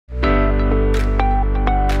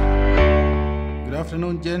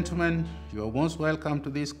afternoon, gentlemen. You are most welcome to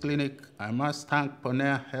this clinic. I must thank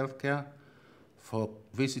Ponea Healthcare for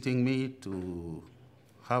visiting me to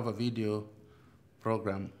have a video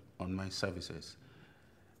program on my services.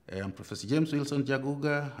 I'm Professor James Wilson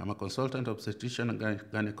Jaguga. I'm a consultant obstetrician and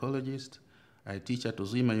gynecologist. I teach at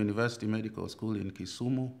Uzima University Medical School in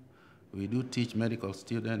Kisumu. We do teach medical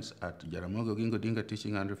students at Jaramogi Oginga Odinga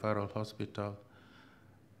Teaching and Referral Hospital.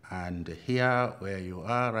 And here, where you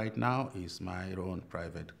are right now, is my own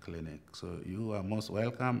private clinic. So you are most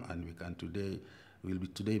welcome, and we'll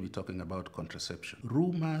today be talking about contraception.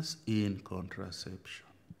 Rumors in contraception.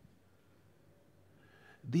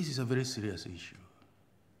 This is a very serious issue.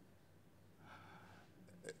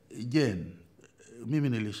 Jen, mimi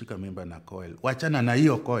nilishika mimba na coil. Wachana na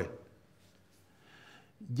hiyo coil.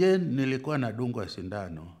 Jen, nilikuwa nadungwa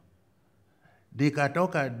sindano.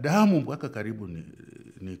 Nikatoka damu mpaka karibu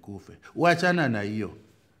nikufe. Wachana na hiyo.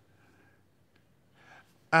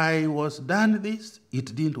 I was done this,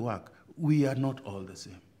 it didn't work. We are not all the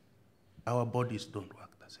same. Our bodies don't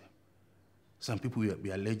work the same. Some people will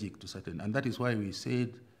be allergic to certain, and that is why we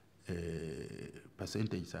said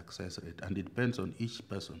percentage success rate, and it depends on each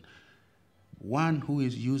person. One who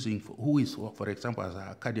is for example, as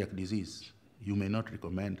a cardiac disease, you may not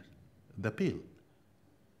recommend the pill.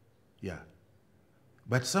 Yeah.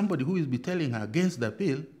 But somebody who will be telling her against the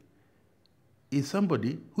pill is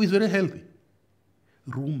somebody who is very healthy.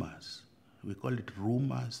 Rumors, we call it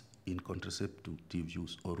rumors in contraceptive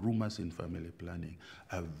use or rumors in family planning,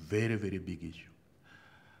 a very, very big issue.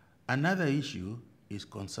 Another issue is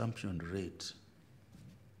consumption rate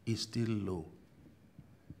is still low.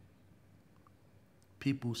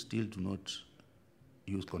 People still do not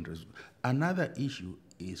use contraception. Another issue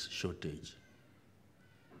is shortage.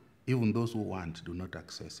 Even those who want do not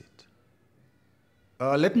access it.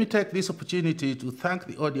 Let me take this opportunity to thank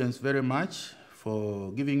the audience very much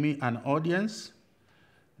for giving me an audience.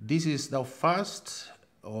 This is the first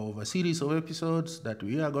of a series of episodes that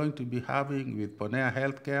we are going to be having with Ponea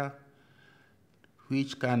Healthcare,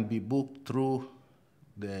 which can be booked through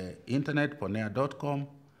the internet, ponea.com.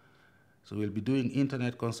 So we'll be doing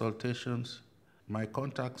internet consultations. My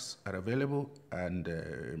contacts are available, and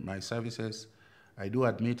my services. I do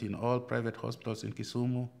admit in all private hospitals in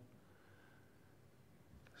Kisumu.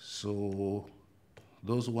 So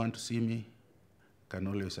those who want to see me can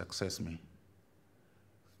always access me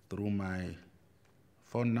through my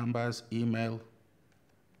phone numbers, email,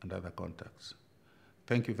 and other contacts.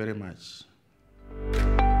 Thank you very much.